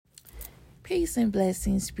Peace and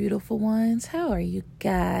blessings, beautiful ones. How are you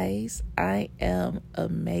guys? I am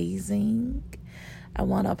amazing. I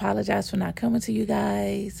want to apologize for not coming to you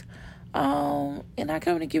guys. And not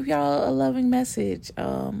coming to give y'all a loving message.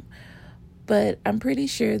 But I'm pretty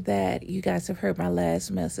sure that you guys have heard my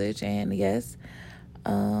last message. And yes,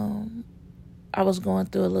 I was going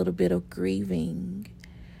through a little bit of grieving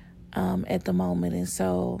at the moment. And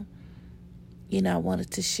so, I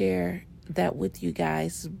wanted to share that with you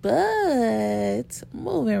guys. But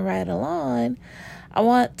moving right along, I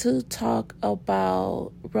want to talk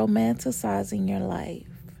about romanticizing your life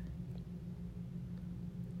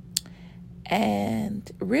and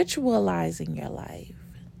ritualizing your life.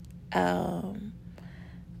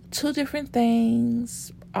 Two different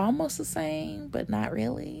things, almost the same, but not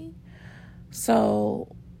really.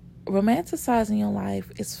 So romanticizing your life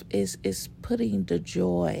is putting the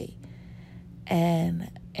joy and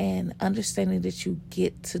understanding that you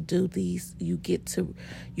get to do these, you get to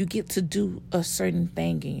do a certain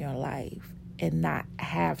thing in your life and not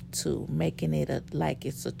have to, making it like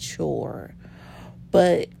it's a chore,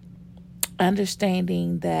 but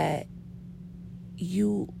understanding that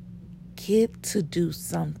you get to do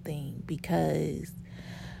something because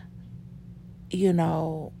it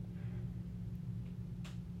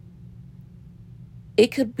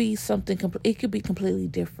could be something. It could be completely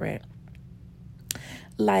different.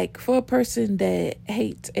 Like for a person that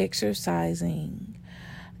hates exercising,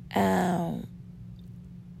 or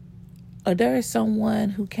there is someone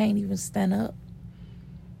who can't even stand up,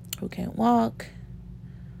 who can't walk,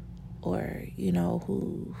 or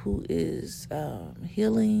who is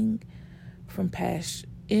healing from past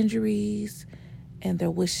injuries, and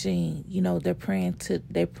they're wishing, they're praying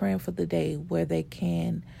for the day where they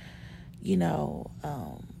can,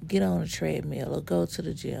 get on a treadmill or go to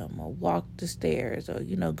the gym or walk the stairs or,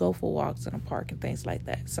 go for walks in a park and things like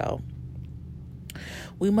that. So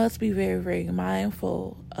we must be very, very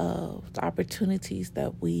mindful of the opportunities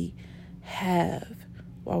that we have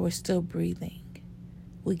while we're still breathing.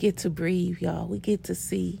 We get to breathe, y'all. We get to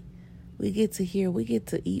see. We get to hear. We get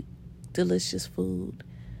to eat delicious food.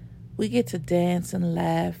 We get to dance and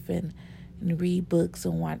laugh and read books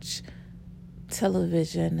and watch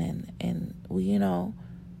television and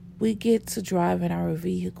we get to drive in our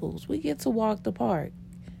vehicles. We get to walk the park.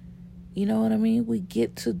 You know what I mean? We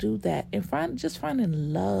get to do that and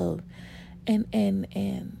finding love and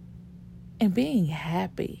being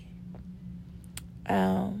happy.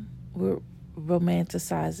 We're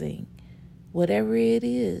romanticizing whatever it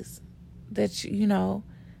is that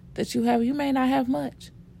that you have. You may not have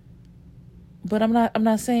much, but I'm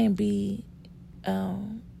not saying be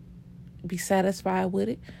satisfied with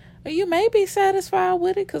it. Or you may be satisfied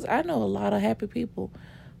with it, because I know a lot of happy people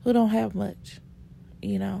who don't have much,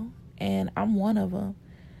 and I'm one of them.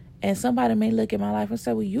 And somebody may look at my life and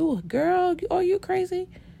say, well, you a girl, are you crazy?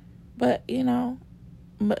 But,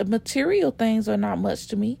 material things are not much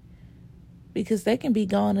to me, because they can be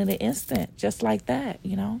gone in an instant, just like that,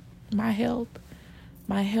 my health,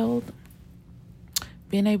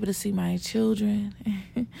 being able to see my children,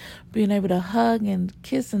 being able to hug and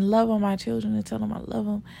kiss and love on my children and tell them I love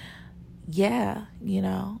them. Yeah,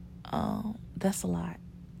 that's a lot.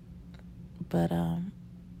 But, and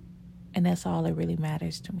that's all that really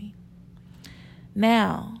matters to me.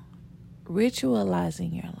 Now,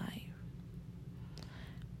 ritualizing your life.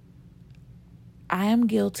 I am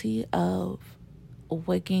guilty of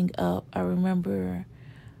waking up. I remember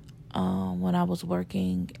when I was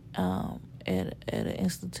working at an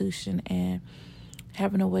institution and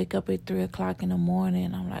having to wake up at 3:00 in the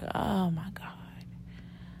morning. I'm like, oh my God.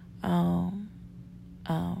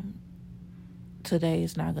 Today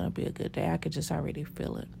is not going to be a good day. I could just already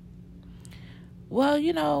feel it. Well,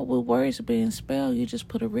 with words being spelled, you just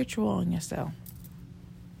put a ritual on yourself.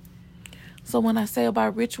 So when I say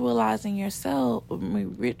about ritualizing yourself,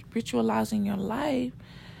 ritualizing your life,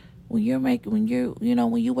 when you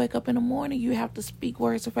wake up in the morning, you have to speak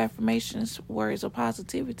words of affirmations, words of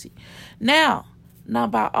positivity. Now,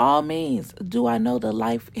 by all means, do I know that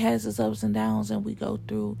life has its ups and downs and we go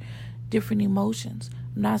through different emotions.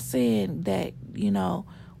 I'm not saying that,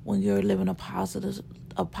 when you're living a positive,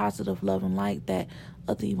 loving life, that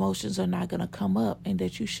other emotions are not going to come up and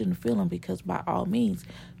that you shouldn't feel them, because by all means,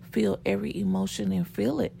 feel every emotion and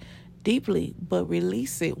feel it deeply, but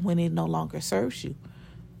release it when it no longer serves you.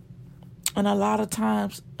 And a lot of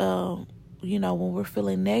times, when we're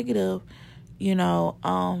feeling negative,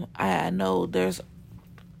 I know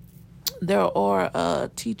there are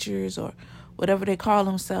teachers or whatever they call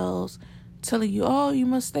themselves telling you, oh, you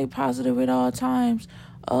must stay positive at all times.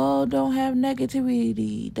 oh, don't have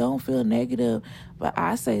negativity, don't feel negative. But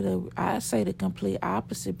I say the complete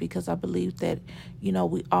opposite, because I believe that,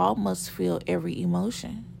 we all must feel every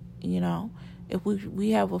emotion. If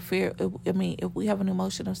we have a fear, if we have an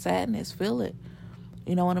emotion of sadness, feel it.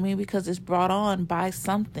 You know what I mean? Because it's brought on by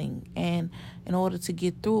something, and in order to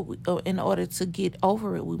get through it, in order to get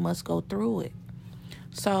over it, we must go through it.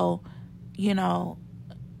 So,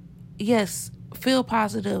 yes, feel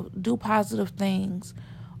positive, do positive things,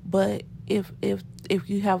 but if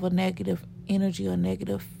you have a negative energy or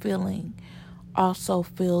negative feeling, also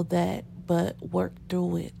feel that, but work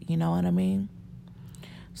through it. You know what I mean?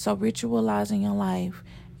 So ritualizing your life.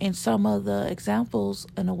 And some of the examples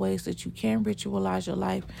and the ways that you can ritualize your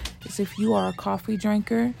life is if you are a coffee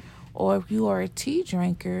drinker or if you are a tea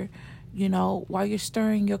drinker, while you're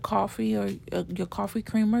stirring your coffee or your coffee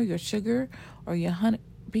creamer, your sugar or your honey,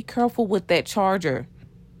 be careful with that charger.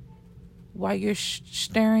 While you're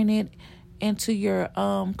stirring it into your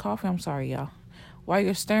coffee, I'm sorry, y'all. While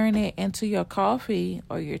you're stirring it into your coffee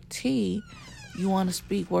or your tea, you want to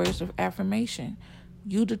speak words of affirmation.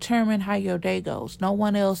 You determine how your day goes. No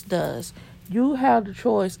one else does. You have the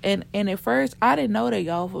choice. And at first, I didn't know that,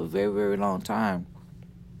 y'all, for a very, very long time.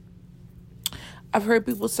 I've heard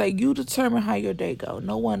people say, you determine how your day goes.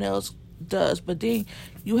 No one else does. But then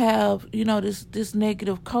you have, this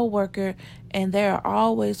negative coworker, and they're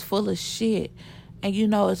always full of shit.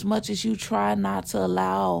 And, as much as you try not to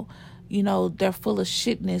allow, their full of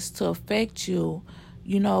shitness to affect you,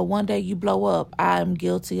 one day you blow up. I'm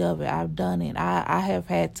guilty of it. I've done it. I have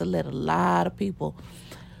had to let a lot of people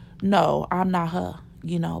know I'm not her,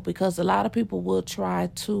 because a lot of people will try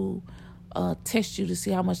to test you to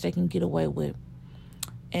see how much they can get away with.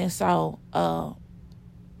 And so,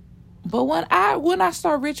 but when I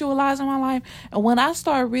start ritualizing my life, and when I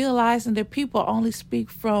start realizing that people only speak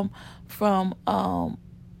from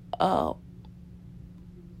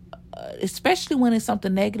especially when it's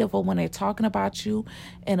something negative, or when they're talking about you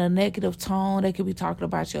in a negative tone, they could be talking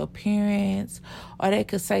about your appearance, or they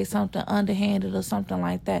could say something underhanded or something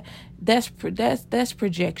like that. That's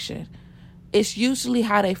projection. It's usually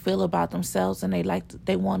how they feel about themselves, and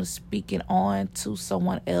they want to speak it on to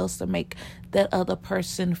someone else to make that other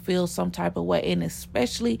person feel some type of way. And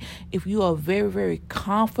especially if you are a very, very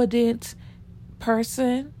confident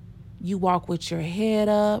person, you walk with your head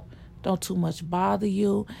up. Don't too much bother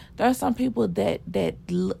you. There are some people that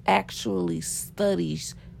actually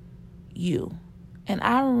studies you. And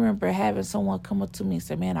I remember having someone come up to me and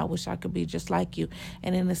say, man, I wish I could be just like you.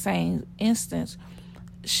 And in the same instance,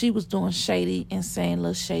 she was doing shady and saying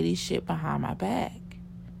little shady shit behind my back.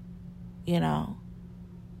 And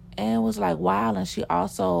it was like, wow. And she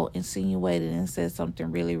also insinuated and said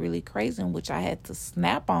something really, really crazy, in which I had to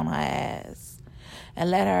snap on her ass and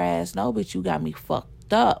let her ass know, but you got me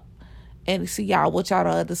fucked up. And see, y'all, what y'all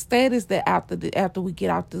don't understand is that after we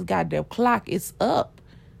get off this goddamn clock, it's up.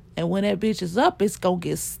 And when that bitch is up, it's going to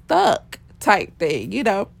get stuck type thing,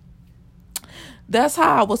 That's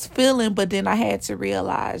how I was feeling. But then I had to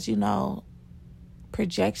realize,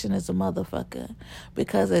 projection is a motherfucker.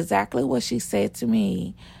 Because exactly what she said to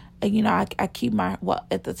me, and, I keep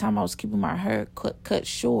at the time I was keeping my hair cut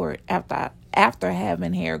short after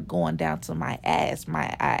having hair going down to my ass.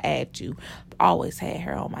 I add you, always had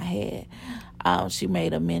hair on my head. She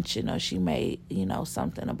made a mention, or she made,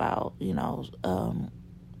 something about,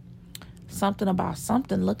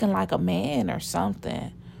 something looking like a man or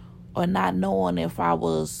something, or not knowing if I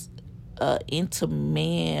was into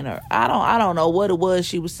men, or I don't know what it was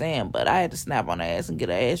she was saying, but I had to snap on her ass and get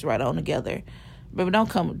her ass right on together. Baby,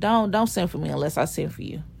 don't send for me unless I send for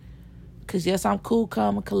you. Cause yes, I'm cool,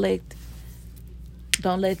 calm, and collect.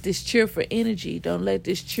 Don't let this cheerful energy, don't let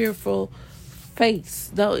this cheerful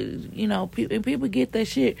face, people get that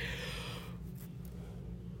shit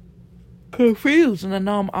confused, and I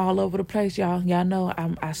know I'm all over the place, y'all. Y'all know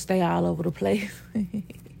I stay all over the place.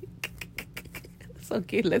 So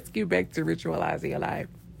okay, let's get back to ritualizing your life.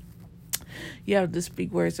 You have to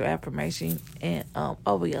speak words of affirmation and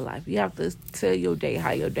over your life. You have to tell your day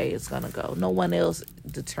how your day is gonna go. No one else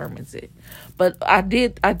determines it. But I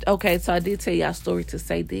did tell y'all a story to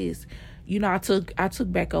say this. I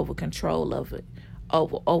took back over control of it,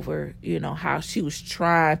 over how she was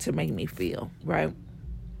trying to make me feel, right?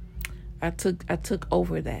 I took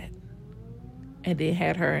over that, and then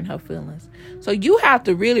had her in her feelings. So you have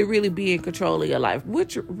to really, really be in control of your life.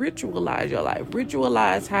 Ritualize your life.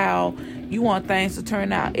 Ritualize how you want things to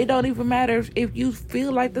turn out. It don't even matter if you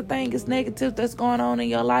feel like the thing is negative that's going on in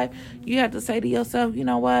your life. You have to say to yourself, you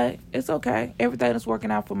know what? It's okay. Everything is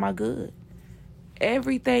working out for my good.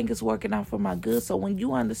 everything is working out for my good. So when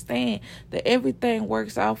you understand that everything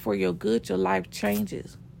works out for your good, your life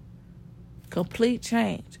changes. Complete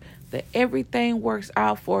change. That everything works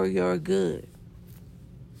out for your good.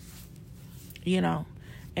 You know.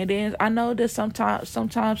 And then I know that sometimes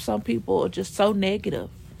some people are just so negative.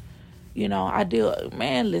 You know,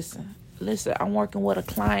 listen, I'm working with a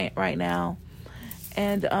client right now,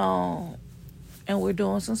 and we're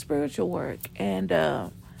doing some spiritual work. And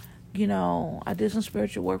you know, I did some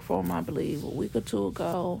spiritual work for him, I believe, a week or two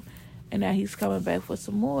ago. And now he's coming back for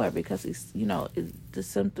some more because he's, you know, the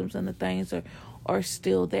symptoms and the things are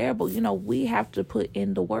still there. But, you know, we have to put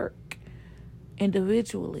in the work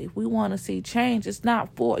individually. If we want to see change, it's not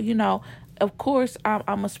for, you know, of course,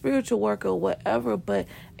 I'm a spiritual worker or whatever, but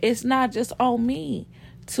it's not just on me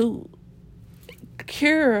to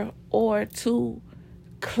cure or to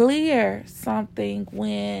clear something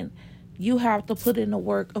when you have to put in the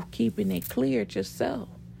work of keeping it cleared yourself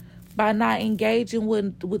by not engaging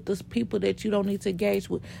with the people that you don't need to engage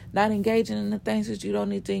with, not engaging in the things that you don't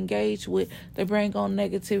need to engage with that bring on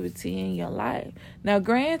negativity in your life. Now,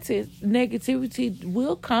 granted, negativity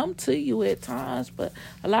will come to you at times, but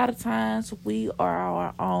a lot of times we are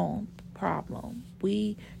our own problem.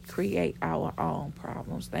 We create our own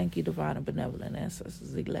problems. Thank you, Divine and Benevolent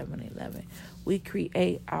Ancestors 1111. We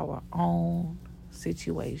create our own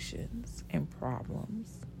situations and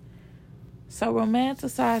problems. So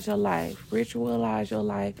romanticize your life, ritualize your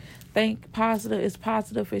life, think positive as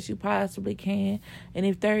positive as you possibly can. And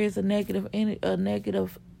if there is a negative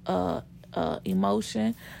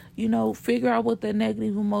emotion, you know, figure out what that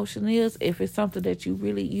negative emotion is. If it's something that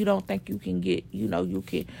you don't think you can get, you know, you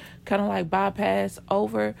can kind of like bypass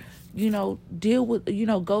over, you know, deal with, you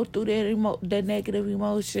know, go through that negative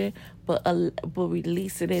emotion, but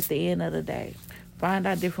release it at the end of the day. Find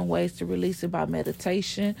out different ways to release it by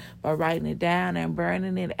meditation, by writing it down and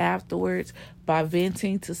burning it afterwards, by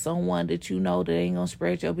venting to someone that you know that ain't gonna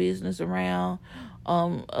spread your business around,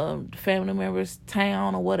 family members,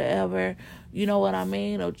 town, or whatever. You know what I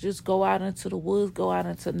mean? Or just go out into the woods, go out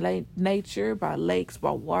into nature, by lakes,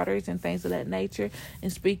 by waters, and things of that nature,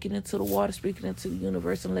 and speaking into the water, speaking into the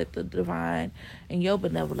universe, and let the divine and your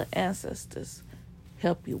benevolent ancestors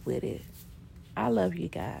help you with it. I love you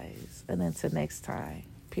guys. And until next time,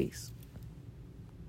 peace.